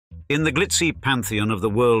In the glitzy pantheon of the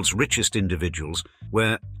world's richest individuals,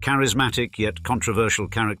 where charismatic yet controversial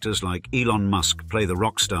characters like Elon Musk play the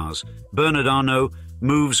rock stars, Bernard Arnault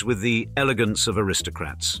moves with the elegance of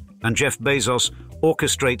aristocrats, and Jeff Bezos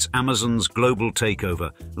orchestrates Amazon's global takeover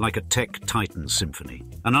like a tech titan symphony.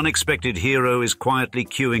 An unexpected hero is quietly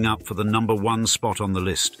queuing up for the #1 spot on the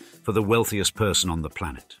list for the wealthiest person on the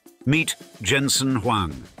planet. Meet Jensen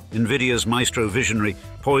Huang, NVIDIA's maestro visionary,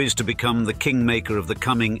 poised to become the kingmaker of the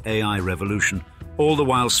coming AI revolution, all the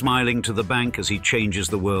while smiling to the bank as he changes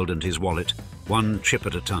the world and his wallet, one chip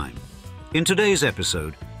at a time. In today's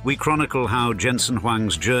episode, we chronicle how Jensen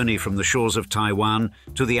Huang's journey from the shores of Taiwan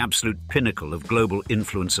to the absolute pinnacle of global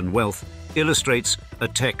influence and wealth illustrates a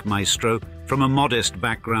tech maestro from a modest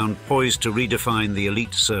background poised to redefine the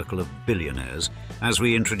elite circle of billionaires, as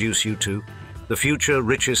we introduce you to the future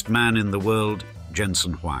richest man in the world,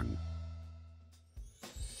 Jensen Huang.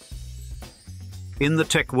 In the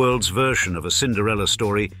tech world's version of a Cinderella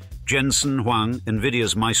story, Jensen Huang,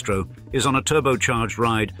 NVIDIA's maestro, is on a turbocharged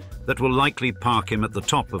ride that will likely park him at the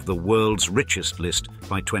top of the world's richest list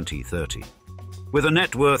by 2030. With a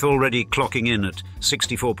net worth already clocking in at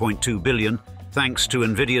 $64.2 billion, thanks to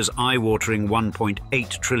NVIDIA's eye-watering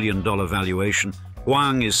 $1.8 trillion valuation,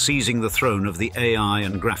 Huang is seizing the throne of the AI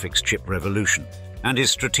and graphics chip revolution, and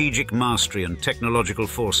his strategic mastery and technological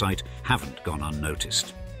foresight haven't gone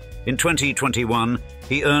unnoticed. In 2021,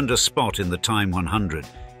 he earned a spot in the Time 100,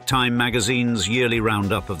 Time magazine's yearly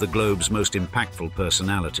roundup of the globe's most impactful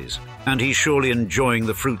personalities, and he's surely enjoying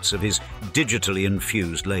the fruits of his digitally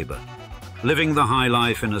infused labor. Living the high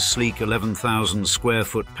life in a sleek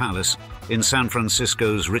 11,000-square-foot palace in San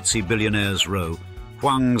Francisco's ritzy Billionaires Row,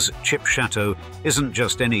 Huang's chip chateau isn't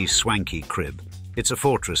just any swanky crib. It's a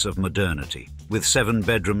fortress of modernity, with 7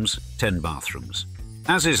 bedrooms, 10 bathrooms.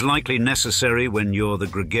 As is likely necessary when you're the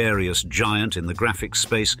gregarious giant in the graphics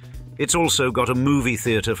space, it's also got a movie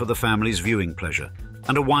theater for the family's viewing pleasure,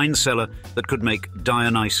 and a wine cellar that could make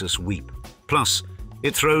Dionysus weep. Plus,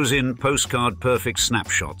 it throws in postcard-perfect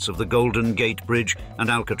snapshots of the Golden Gate Bridge and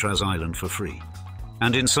Alcatraz Island for free.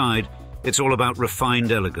 And inside, it's all about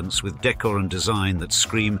refined elegance with decor and design that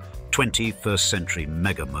scream 21st century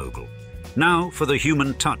mega mogul. Now for the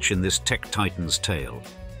human touch in this tech titan's tale.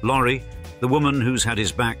 Laurie, the woman who's had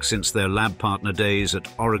his back since their lab partner days at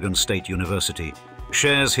Oregon State University,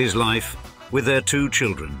 shares his life with their 2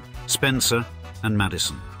 children, Spencer and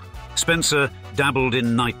Madison. Spencer dabbled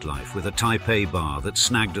in nightlife with a Taipei bar that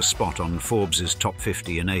snagged a spot on Forbes' top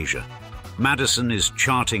 50 in Asia. Madison is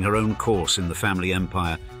charting her own course in the family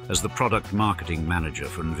empire as the product marketing manager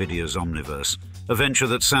for NVIDIA's Omniverse, a venture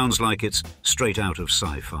that sounds like it's straight out of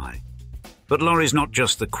sci-fi. But Laurie's not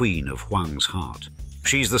just the queen of Huang's heart.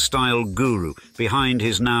 She's the style guru behind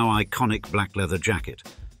his now iconic black leather jacket,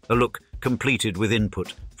 a look completed with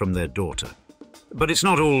input from their daughter. But it's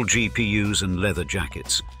not all GPUs and leather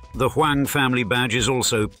jackets. The Huang family badge is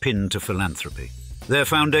also pinned to philanthropy. Their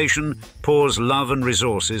foundation pours love and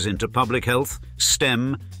resources into public health,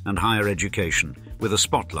 STEM, and higher education, with a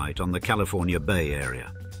spotlight on the California Bay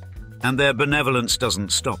Area. And their benevolence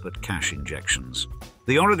doesn't stop at cash injections.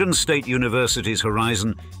 The Oregon State University's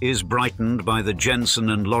horizon is brightened by the Jensen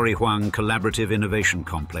and Laurie Huang Collaborative Innovation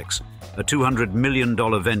Complex, a $200 million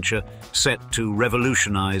venture set to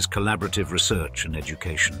revolutionize collaborative research and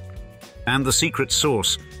education. And the secret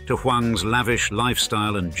sauce to Huang's lavish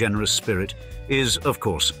lifestyle and generous spirit is, of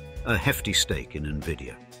course, a hefty stake in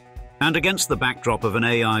NVIDIA. And against the backdrop of an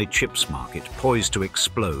AI chips market poised to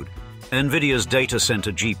explode, NVIDIA's data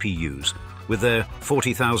center GPUs, with their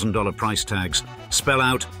 $40,000 price tags, spell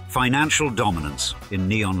out financial dominance in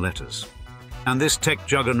neon letters. And this tech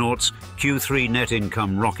juggernaut's Q3 net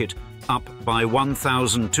income rocket, up by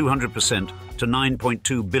 1,200% to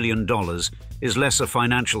 $9.2 billion, is less a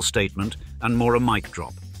financial statement and more a mic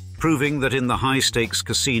drop, proving that in the high-stakes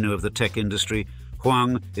casino of the tech industry,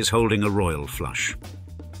 Huang is holding a royal flush.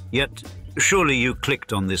 Yet, surely you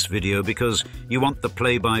clicked on this video because you want the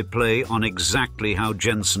play-by-play on exactly how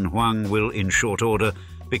Jensen Huang will, in short order,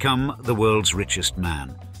 become the world's richest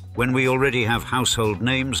man, when we already have household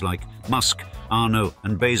names like Musk, Arnault,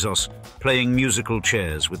 and Bezos playing musical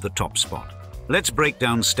chairs with the top spot. Let's break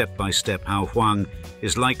down step by step how Huang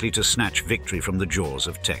is likely to snatch victory from the jaws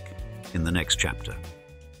of tech in the next chapter.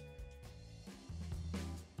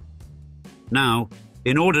 Now,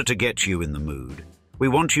 in order to get you in the mood, we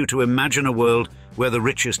want you to imagine a world where the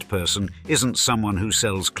richest person isn't someone who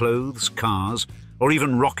sells clothes, cars, or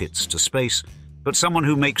even rockets to space, but someone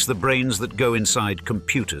who makes the brains that go inside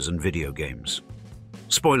computers and video games.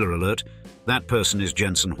 Spoiler alert, that person is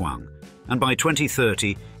Jensen Huang, and by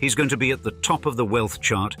 2030, he's going to be at the top of the wealth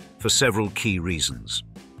chart for several key reasons.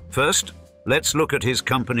 First, let's look at his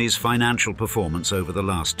company's financial performance over the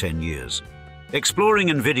last 10 years. Exploring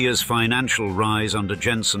NVIDIA's financial rise under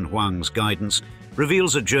Jensen Huang's guidance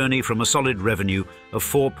reveals a journey from a solid revenue of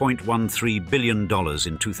 $4.13 billion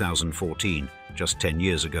in 2014, just 10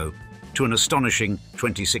 years ago, to an astonishing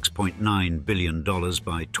 $26.9 billion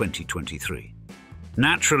by 2023.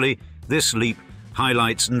 Naturally, this leap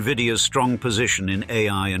highlights NVIDIA's strong position in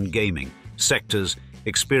AI and gaming, sectors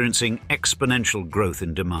experiencing exponential growth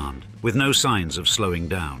in demand, with no signs of slowing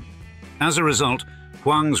down. As a result,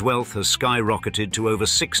 Huang's wealth has skyrocketed to over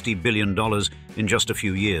 $60 billion in just a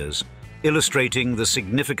few years, illustrating the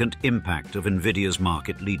significant impact of NVIDIA's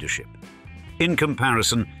market leadership. In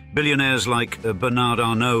comparison, billionaires like Bernard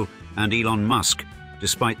Arnault and Elon Musk,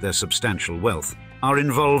 despite their substantial wealth, are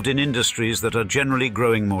involved in industries that are generally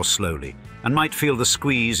growing more slowly and might feel the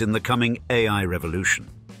squeeze in the coming AI revolution.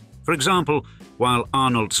 For example, while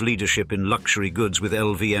Arnault's leadership in luxury goods with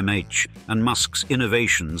LVMH and Musk's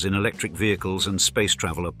innovations in electric vehicles and space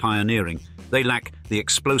travel are pioneering, they lack the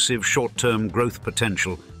explosive short-term growth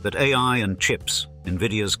potential that AI and chips,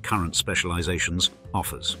 NVIDIA's current specializations,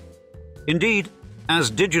 offers. Indeed, as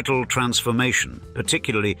digital transformation,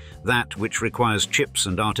 particularly that which requires chips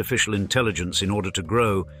and artificial intelligence in order to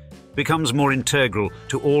grow, becomes more integral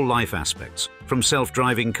to all life aspects, from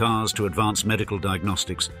self-driving cars to advanced medical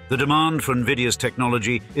diagnostics, the demand for NVIDIA's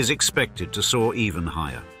technology is expected to soar even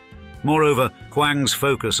higher. Moreover, Huang's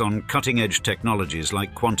focus on cutting-edge technologies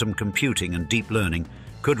like quantum computing and deep learning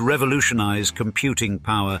could revolutionize computing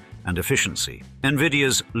power and efficiency.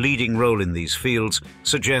 NVIDIA's leading role in these fields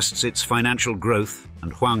suggests its financial growth,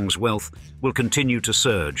 and Huang's wealth will continue to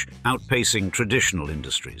surge, outpacing traditional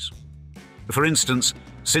industries. For instance,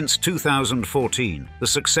 since 2014, the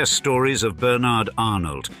success stories of Bernard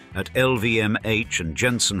Arnault at LVMH and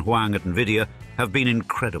Jensen Huang at NVIDIA have been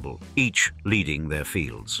incredible, each leading their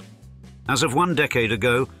fields. As of 1 decade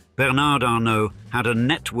ago, Bernard Arnault had a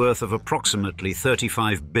net worth of approximately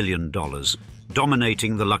 $35 billion,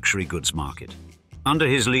 dominating the luxury goods market. Under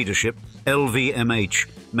his leadership,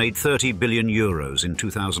 LVMH made €30 billion in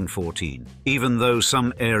 2014, even though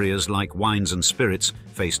some areas like wines and spirits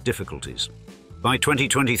faced difficulties. By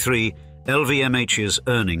 2023, LVMH's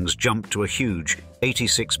earnings jumped to a huge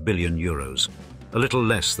 €86 billion, a little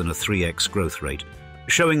less than a 3x growth rate,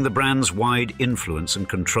 showing the brand's wide influence and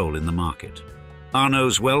control in the market.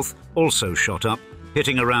 Arnault's wealth also shot up,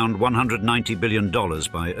 hitting around $190 billion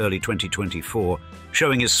by early 2024,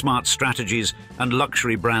 showing his smart strategies and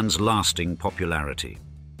luxury brand's lasting popularity.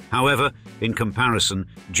 However, in comparison,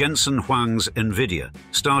 Jensen Huang's NVIDIA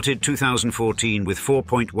started 2014 with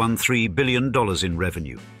 $4.13 billion in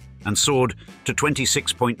revenue and soared to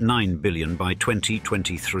 $26.9 billion by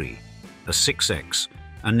 2023, a 6x,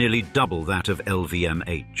 and nearly double that of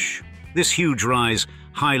LVMH. This huge rise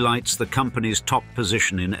highlights the company's top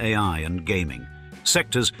position in AI and gaming.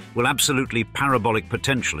 Sectors with absolutely parabolic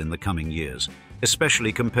potential in the coming years,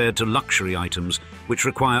 especially compared to luxury items which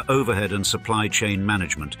require overhead and supply chain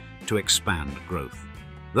management to expand growth.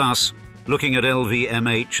 Thus, looking at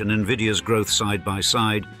LVMH and NVIDIA's growth side by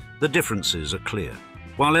side, the differences are clear.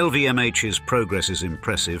 While LVMH's progress is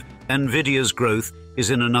impressive, NVIDIA's growth is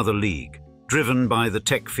in another league, driven by the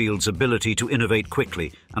tech field's ability to innovate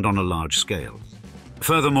quickly and on a large scale.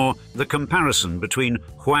 Furthermore, the comparison between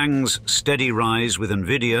Huang's steady rise with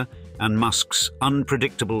NVIDIA and Musk's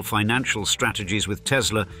unpredictable financial strategies with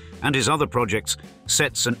Tesla and his other projects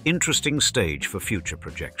sets an interesting stage for future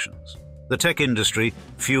projections. The tech industry,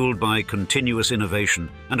 fueled by continuous innovation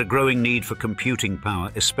and a growing need for computing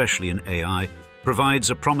power, especially in AI, provides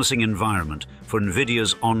a promising environment for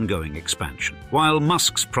NVIDIA's ongoing expansion. While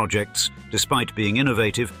Musk's projects, despite being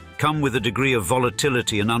innovative, come with a degree of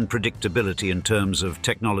volatility and unpredictability in terms of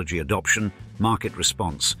technology adoption, market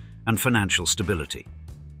response, and financial stability.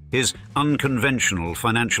 His unconventional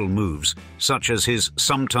financial moves, such as his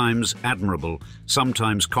sometimes admirable,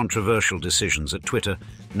 sometimes controversial decisions at Twitter,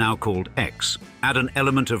 now called X, add an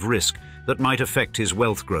element of risk that might affect his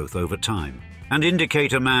wealth growth over time, and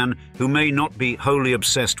indicate a man who may not be wholly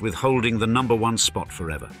obsessed with holding the #1 spot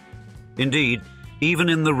forever. Indeed, even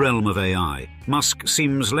in the realm of AI, Musk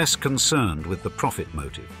seems less concerned with the profit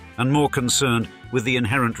motive and more concerned with the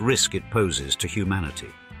inherent risk it poses to humanity.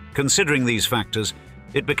 Considering these factors,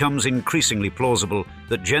 it becomes increasingly plausible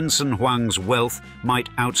that Jensen Huang's wealth might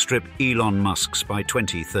outstrip Elon Musk's by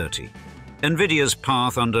 2030. NVIDIA's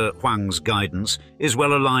path under Huang's guidance is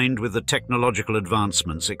well aligned with the technological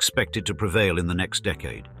advancements expected to prevail in the next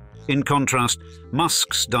decade. In contrast,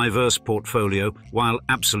 Musk's diverse portfolio, while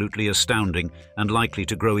absolutely astounding and likely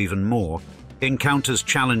to grow even more, encounters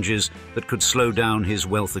challenges that could slow down his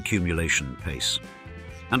wealth accumulation pace.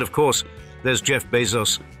 And of course, there's Jeff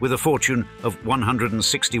Bezos with a fortune of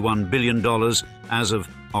 $161 billion as of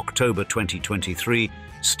October 2023,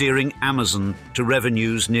 steering Amazon to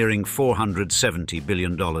revenues nearing $470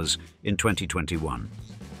 billion in 2021.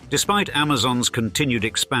 Despite Amazon's continued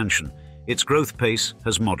expansion, its growth pace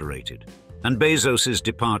has moderated, and Bezos'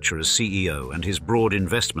 departure as CEO and his broad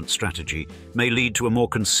investment strategy may lead to a more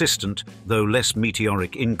consistent, though less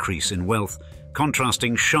meteoric increase in wealth,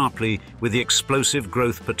 contrasting sharply with the explosive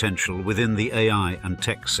growth potential within the AI and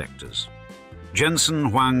tech sectors. Jensen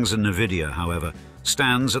Huang's NVIDIA, however,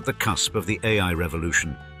 stands at the cusp of the AI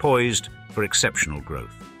revolution, poised for exceptional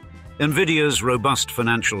growth. NVIDIA's robust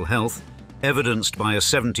financial health, evidenced by a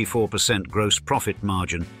 74% gross profit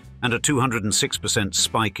margin and a 206%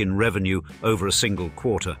 spike in revenue over a single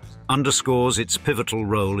quarter, underscores its pivotal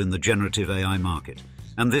role in the generative AI market,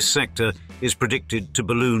 and this sector is predicted to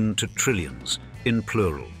balloon to trillions, in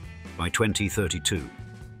plural, by 2032.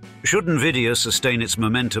 Should NVIDIA sustain its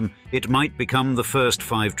momentum, it might become the first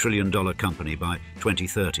 $5 trillion company by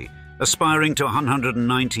 2030, aspiring to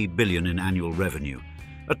 $190 billion in annual revenue,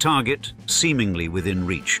 a target seemingly within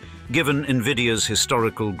reach, given NVIDIA's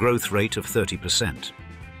historical growth rate of 30%.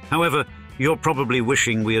 However, you're probably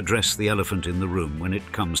wishing we address the elephant in the room when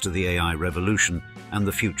it comes to the AI revolution and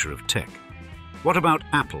the future of tech. What about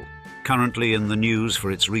Apple, currently in the news for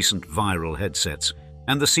its recent viral headsets,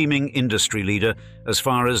 and the seeming industry leader as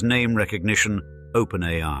far as name recognition,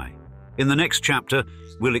 OpenAI? In the next chapter,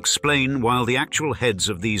 we'll explain why the actual heads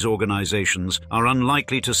of these organizations are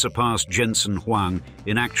unlikely to surpass Jensen Huang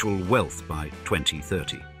in actual wealth by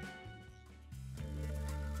 2030.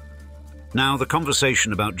 Now, the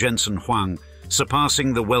conversation about Jensen Huang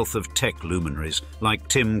surpassing the wealth of tech luminaries like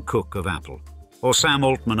Tim Cook of Apple or Sam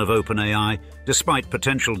Altman of OpenAI, despite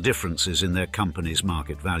potential differences in their companies'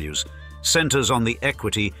 market values, centers on the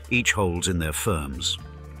equity each holds in their firms.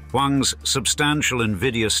 Huang's substantial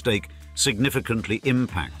NVIDIA stake significantly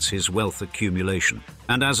impacts his wealth accumulation,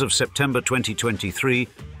 and as of September 2023,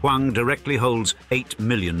 Huang directly holds 8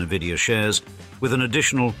 million NVIDIA shares, with an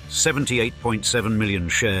additional 78.7 million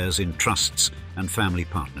shares in trusts and family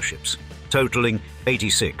partnerships, totaling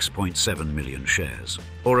 86.7 million shares,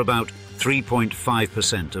 or about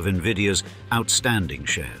 3.5% of NVIDIA's outstanding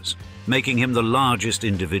shares, making him the largest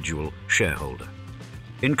individual shareholder.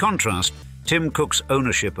 In contrast, Tim Cook's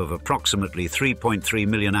ownership of approximately 3.3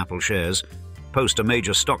 million Apple shares, post a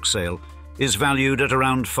major stock sale, is valued at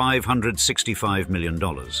around $565 million.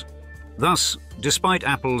 Thus, despite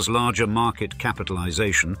Apple's larger market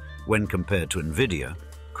capitalization when compared to NVIDIA,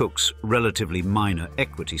 Cook's relatively minor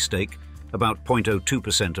equity stake, about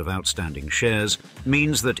 0.02% of outstanding shares,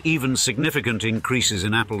 means that even significant increases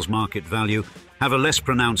in Apple's market value have a less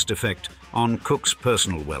pronounced effect on Cook's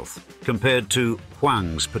personal wealth compared to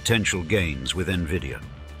Huang's potential gains with NVIDIA.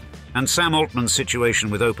 And Sam Altman's situation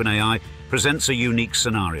with OpenAI presents a unique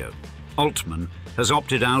scenario. Altman has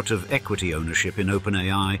opted out of equity ownership in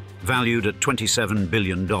OpenAI, valued at $27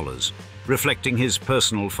 billion, reflecting his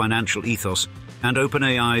personal financial ethos and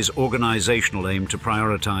OpenAI's organizational aim to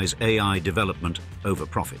prioritize AI development over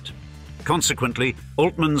profit. Consequently,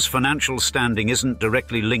 Altman's financial standing isn't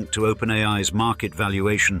directly linked to OpenAI's market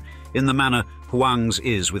valuation in the manner Huang's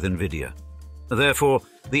is with NVIDIA. Therefore,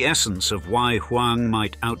 the essence of why Huang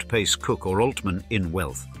might outpace Cook or Altman in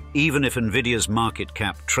wealth, even if NVIDIA's market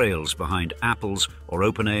cap trails behind Apple's or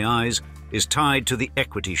OpenAI's, is tied to the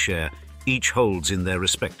equity share each holds in their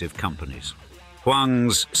respective companies.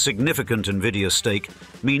 Huang's significant NVIDIA stake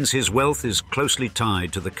means his wealth is closely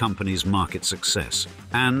tied to the company's market success,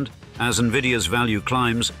 and as NVIDIA's value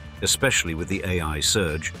climbs, especially with the AI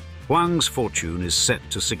surge, Huang's fortune is set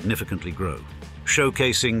to significantly grow,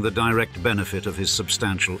 showcasing the direct benefit of his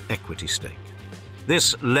substantial equity stake.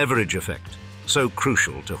 This leverage effect, so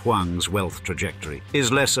crucial to Huang's wealth trajectory,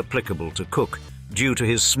 is less applicable to Cook due to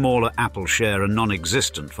his smaller Apple share and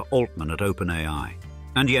non-existent for Altman at OpenAI.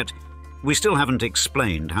 And yet, we still haven't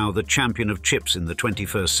explained how the champion of chips in the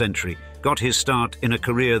 21st century got his start in a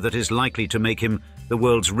career that is likely to make him the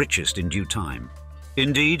world's richest in due time.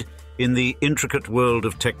 Indeed, in the intricate world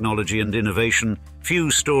of technology and innovation,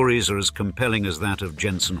 few stories are as compelling as that of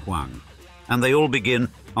Jensen Huang, and they all begin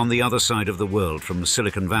on the other side of the world from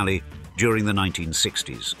Silicon Valley during the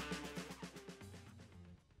 1960s.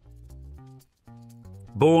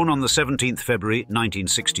 Born on the 17th February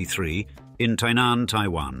 1963 in Tainan,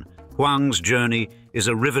 Taiwan, Huang's journey is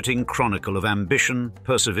a riveting chronicle of ambition,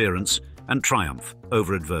 perseverance, and triumph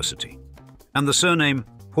over adversity. And the surname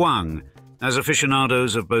Huang, as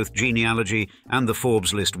aficionados of both genealogy and the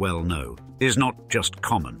Forbes list well know, is not just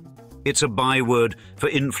common. It's a byword for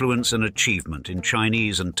influence and achievement in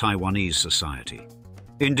Chinese and Taiwanese society.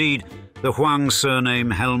 Indeed, the Huang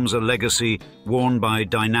surname helms a legacy worn by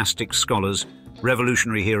dynastic scholars,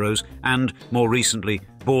 revolutionary heroes, and, more recently,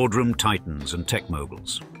 boardroom titans and tech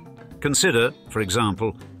moguls. Consider, for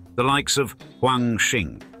example, the likes of Huang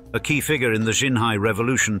Xing, a key figure in the Xinhai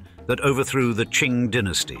Revolution that overthrew the Qing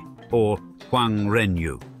dynasty, or Huang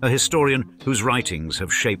Renyu, a historian whose writings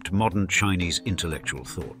have shaped modern Chinese intellectual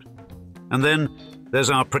thought. And then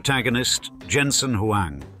there's our protagonist, Jensen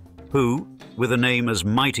Huang, who, with a name as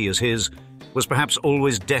mighty as his, was perhaps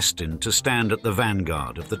always destined to stand at the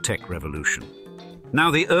vanguard of the tech revolution.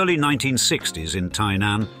 Now, the early 1960s in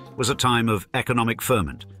Tainan was a time of economic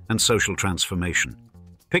ferment and social transformation.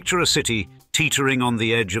 Picture a city teetering on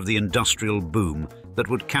the edge of the industrial boom that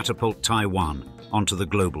would catapult Taiwan onto the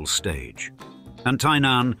global stage. And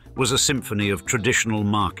Tainan was a symphony of traditional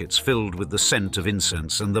markets filled with the scent of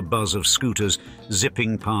incense and the buzz of scooters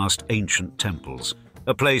zipping past ancient temples,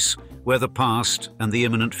 a place where the past and the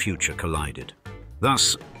imminent future collided.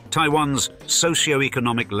 Thus, Taiwan's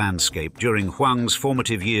socio-economic landscape during Huang's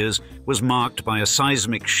formative years was marked by a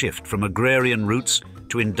seismic shift from agrarian roots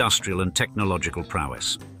to industrial and technological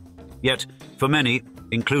prowess. Yet, for many,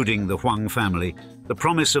 including the Huang family, the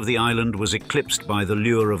promise of the island was eclipsed by the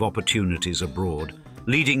lure of opportunities abroad,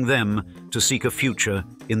 leading them to seek a future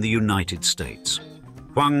in the United States.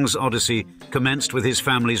 Huang's odyssey commenced with his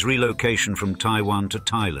family's relocation from Taiwan to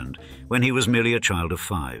Thailand when he was merely a child of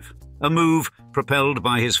 5. A move propelled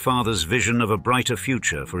by his father's vision of a brighter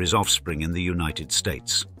future for his offspring in the United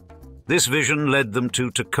States. This vision led them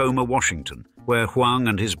to Tacoma, Washington, where Huang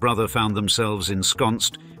and his brother found themselves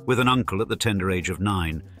ensconced with an uncle at the tender age of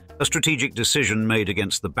 9, a strategic decision made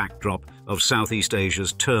against the backdrop of Southeast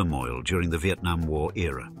Asia's turmoil during the Vietnam War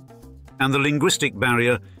era. And the linguistic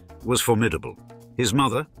barrier was formidable. His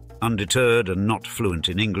mother, undeterred and not fluent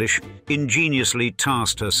in English, ingeniously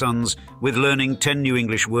tasked her sons with learning 10 new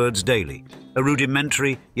English words daily, a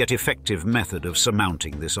rudimentary yet effective method of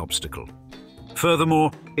surmounting this obstacle.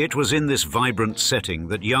 Furthermore, it was in this vibrant setting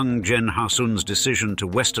that young Jen Hasun's decision to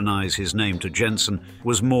westernize his name to Jensen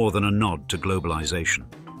was more than a nod to globalization.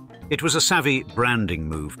 It was a savvy branding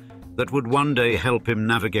move that would one day help him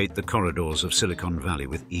navigate the corridors of Silicon Valley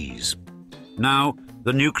with ease. Now,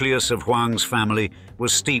 the nucleus of Huang's family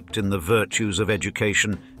was steeped in the virtues of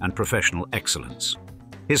education and professional excellence.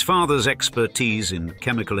 His father's expertise in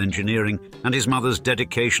chemical engineering and his mother's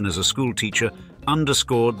dedication as a schoolteacher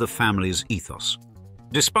underscored the family's ethos.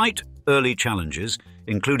 Despite early challenges,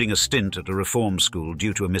 including a stint at a reform school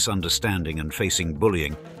due to a misunderstanding and facing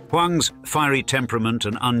bullying, Huang's fiery temperament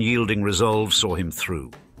and unyielding resolve saw him through.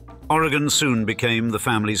 Oregon soon became the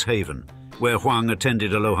family's haven, where Huang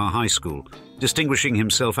attended Aloha High School, distinguishing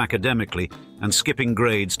himself academically and skipping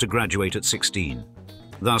grades to graduate at 16.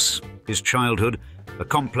 Thus, his childhood, a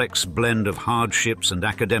complex blend of hardships and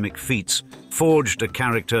academic feats, forged a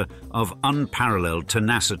character of unparalleled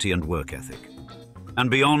tenacity and work ethic. And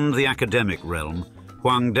beyond the academic realm,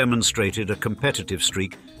 Huang demonstrated a competitive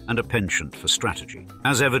streak and a penchant for strategy,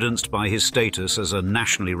 as evidenced by his status as a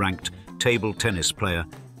nationally ranked table tennis player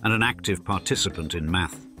and an active participant in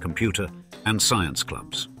math, computer, and science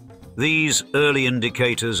clubs. These early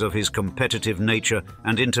indicators of his competitive nature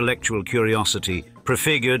and intellectual curiosity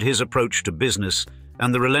prefigured his approach to business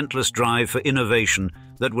and the relentless drive for innovation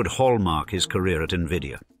that would hallmark his career at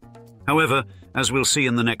NVIDIA. However, as we'll see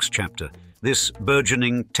in the next chapter, this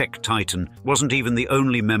burgeoning tech titan wasn't even the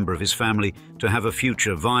only member of his family to have a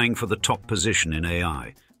future vying for the top position in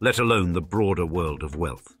AI, let alone the broader world of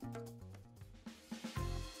wealth.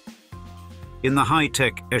 In the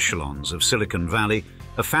high-tech echelons of Silicon Valley,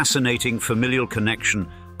 a fascinating familial connection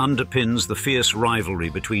underpins the fierce rivalry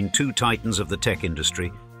between two titans of the tech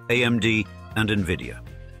industry, AMD and NVIDIA.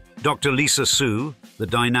 Dr. Lisa Su, the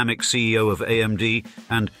dynamic CEO of AMD,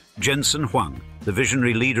 and Jensen Huang, the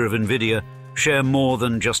visionary leader of NVIDIA, share more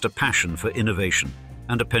than just a passion for innovation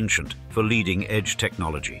and a penchant for leading-edge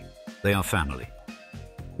technology. They are family.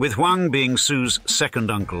 With Huang being Su's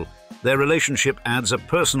second uncle, their relationship adds a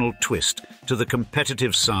personal twist to the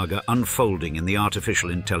competitive saga unfolding in the artificial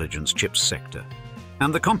intelligence chips sector.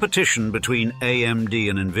 And the competition between AMD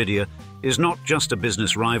and NVIDIA is not just a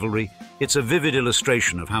business rivalry, it's a vivid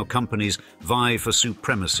illustration of how companies vie for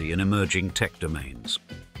supremacy in emerging tech domains.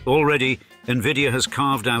 Already, NVIDIA has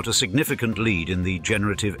carved out a significant lead in the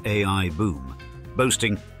generative AI boom,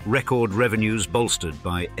 boasting record revenues bolstered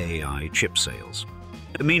by AI chip sales.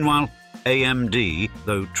 Meanwhile, AMD,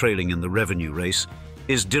 though trailing in the revenue race,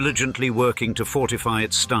 is diligently working to fortify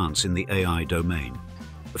its stance in the AI domain.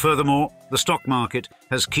 Furthermore, the stock market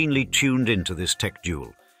has keenly tuned into this tech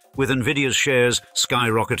duel, with NVIDIA's shares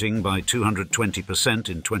skyrocketing by 220%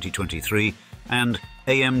 in 2023 and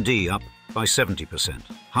AMD up by 70%,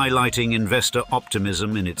 highlighting investor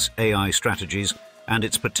optimism in its AI strategies and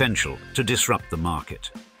its potential to disrupt the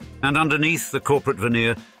market. And underneath the corporate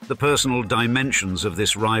veneer, the personal dimensions of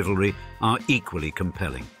this rivalry are equally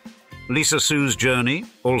compelling. Lisa Su's journey,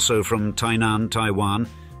 also from Tainan, Taiwan,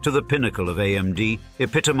 to the pinnacle of AMD,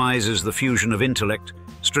 epitomizes the fusion of intellect,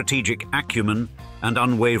 strategic acumen, and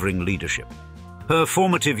unwavering leadership. Her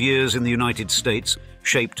formative years in the United States,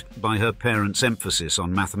 shaped by her parents' emphasis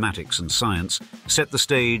on mathematics and science, set the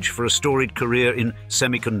stage for a storied career in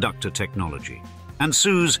semiconductor technology. And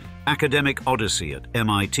Su's academic odyssey at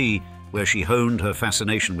MIT, where she honed her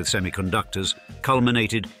fascination with semiconductors,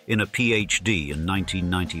 culminated in a PhD in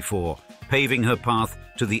 1994, paving her path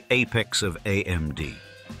to the apex of AMD.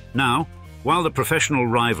 Now, while the professional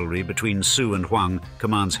rivalry between Su and Huang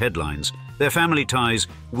commands headlines, their family ties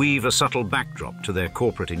weave a subtle backdrop to their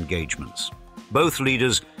corporate engagements. Both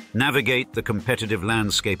leaders navigate the competitive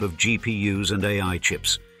landscape of GPUs and AI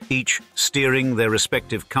chips, each steering their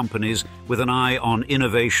respective companies with an eye on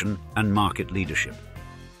innovation and market leadership.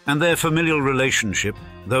 And their familial relationship,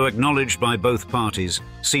 though acknowledged by both parties,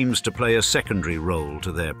 seems to play a secondary role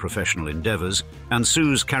to their professional endeavors, and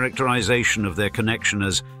Su's characterization of their connection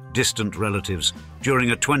as distant relatives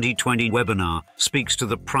during a 2020 webinar speaks to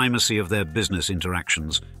the primacy of their business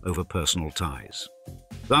interactions over personal ties.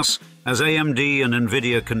 Thus, as AMD and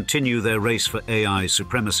NVIDIA continue their race for AI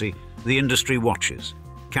supremacy, the industry watches,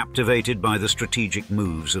 captivated by the strategic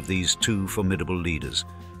moves of these two formidable leaders,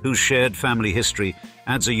 whose shared family history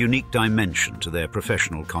adds a unique dimension to their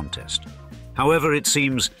professional contest. However, it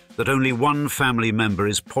seems that only one family member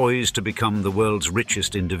is poised to become the world's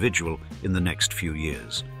richest individual in the next few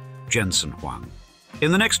years: Jensen Huang.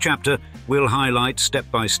 In the next chapter, we'll highlight step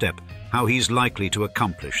by step how he's likely to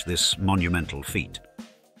accomplish this monumental feat.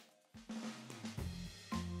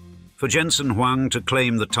 For Jensen Huang to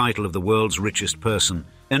claim the title of the world's richest person,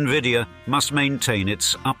 NVIDIA must maintain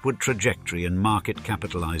its upward trajectory in market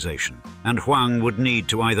capitalization, and Huang would need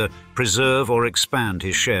to either preserve or expand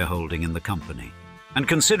his shareholding in the company. And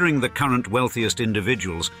considering the current wealthiest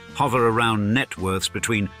individuals hover around net worths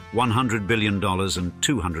between $100 billion and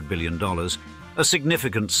 $200 billion, a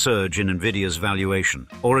significant surge in NVIDIA's valuation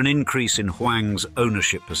or an increase in Huang's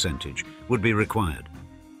ownership percentage would be required.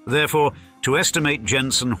 Therefore, to estimate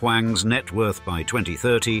Jensen Huang's net worth by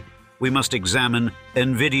 2030, we must examine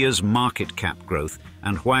NVIDIA's market cap growth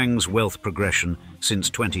and Huang's wealth progression since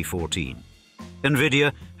 2014.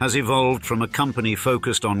 NVIDIA has evolved from a company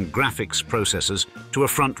focused on graphics processors to a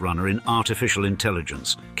frontrunner in artificial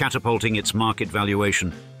intelligence, catapulting its market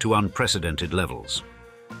valuation to unprecedented levels.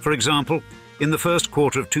 For example, in the first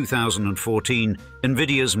quarter of 2014,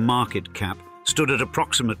 NVIDIA's market cap stood at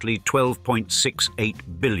approximately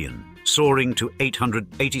 $12.68 billion, soaring to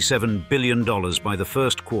 $887 billion by the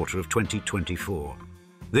first quarter of 2024.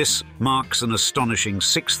 This marks an astonishing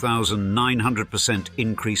 6,900%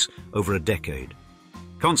 increase over a decade.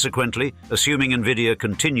 Consequently, assuming NVIDIA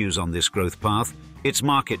continues on this growth path, its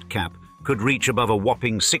market cap could reach above a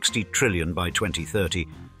whopping $60 trillion by 2030,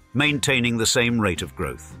 maintaining the same rate of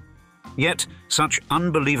growth. Yet, such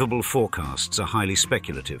unbelievable forecasts are highly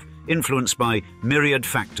speculative, influenced by myriad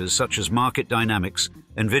factors such as market dynamics,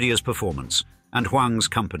 NVIDIA's performance, and Huang's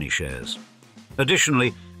company shares.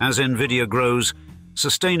 Additionally, as NVIDIA grows,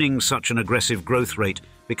 sustaining such an aggressive growth rate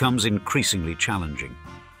becomes increasingly challenging.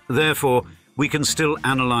 Therefore, we can still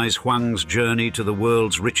analyze Huang's journey to the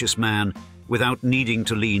world's richest man without needing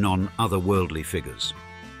to lean on other worldly figures.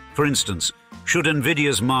 For instance, should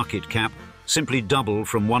NVIDIA's market cap simply double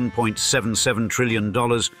from $1.77 trillion to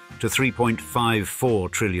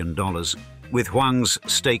 $3.54 trillion, with Huang's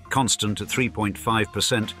stake constant at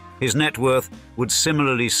 3.5%, his net worth would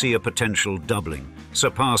similarly see a potential doubling,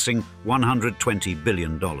 surpassing $120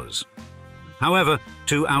 billion. However,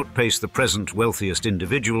 to outpace the present wealthiest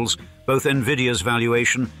individuals, both NVIDIA's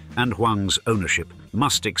valuation and Huang's ownership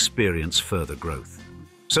must experience further growth.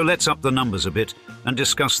 So let's up the numbers a bit and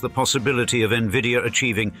discuss the possibility of NVIDIA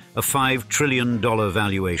achieving a $5 trillion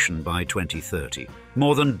valuation by 2030,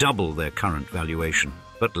 more than double their current valuation,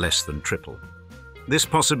 but less than triple. This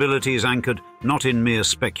possibility is anchored not in mere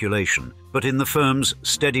speculation, but in the firm's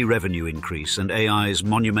steady revenue increase and AI's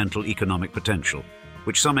monumental economic potential,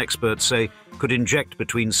 which some experts say could inject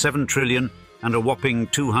between $7 trillion and a whopping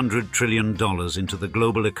 $200 trillion into the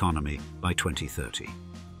global economy by 2030.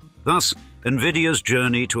 Thus, NVIDIA's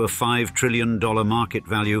journey to a $5 trillion market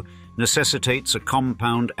value necessitates a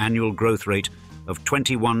compound annual growth rate of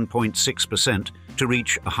 21.6% to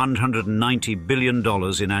reach $190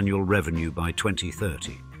 billion in annual revenue by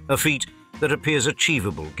 2030. a feat that appears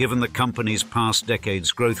achievable given the company's past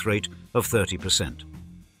decade's growth rate of 30%.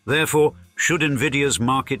 Therefore, should NVIDIA's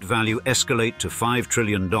market value escalate to $5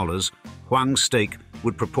 trillion, Huang's stake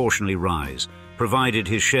would proportionally rise, provided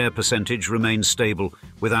his share percentage remains stable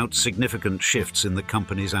without significant shifts in the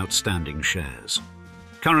company's outstanding shares.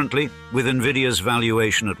 Currently, with NVIDIA's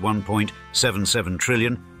valuation at $1.77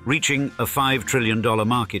 trillion, reaching a $5 trillion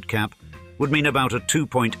market cap would mean about a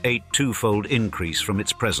 2.82-fold increase from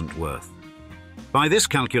its present worth. By this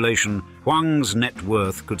calculation, Huang's net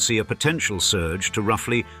worth could see a potential surge to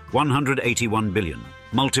roughly $181 billion,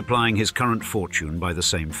 multiplying his current fortune by the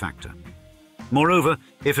same factor. Moreover,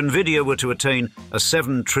 if NVIDIA were to attain a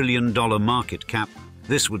 $7 trillion market cap,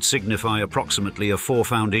 this would signify approximately a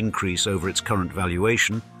four-fold increase over its current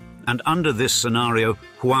valuation, and under this scenario,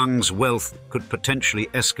 Huang's wealth could potentially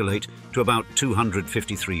escalate to about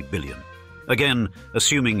 $253 billion. Again,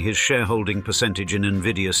 assuming his shareholding percentage in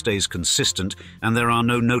NVIDIA stays consistent and there are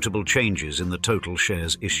no notable changes in the total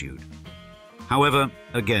shares issued. However,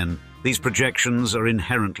 again, these projections are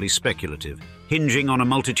inherently speculative, hinging on a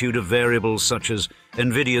multitude of variables such as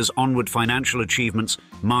NVIDIA's onward financial achievements,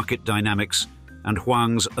 market dynamics, and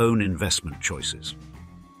Huang's own investment choices.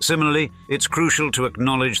 Similarly, it's crucial to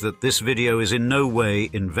acknowledge that this video is in no way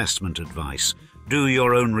investment advice. Do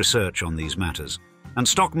your own research on these matters. And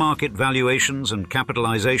stock market valuations and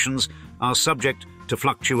capitalizations are subject to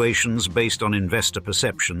fluctuations based on investor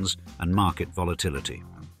perceptions and market volatility.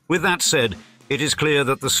 With that said, it is clear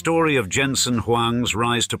that the story of Jensen Huang's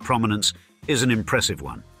rise to prominence is an impressive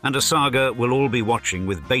one, and a saga we'll all be watching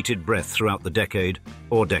with bated breath throughout the decade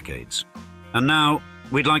or decades. And now,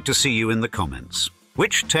 we'd like to see you in the comments.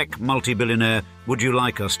 Which tech multi-billionaire would you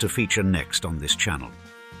like us to feature next on this channel?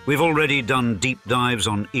 We've already done deep dives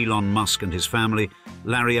on Elon Musk and his family,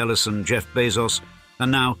 Larry Ellison, Jeff Bezos,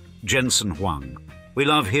 and now Jensen Huang. We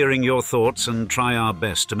love hearing your thoughts and try our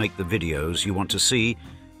best to make the videos you want to see.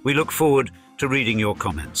 We look forward to reading your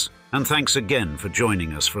comments. And thanks again for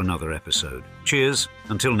joining us for another episode. Cheers,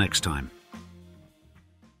 until next time.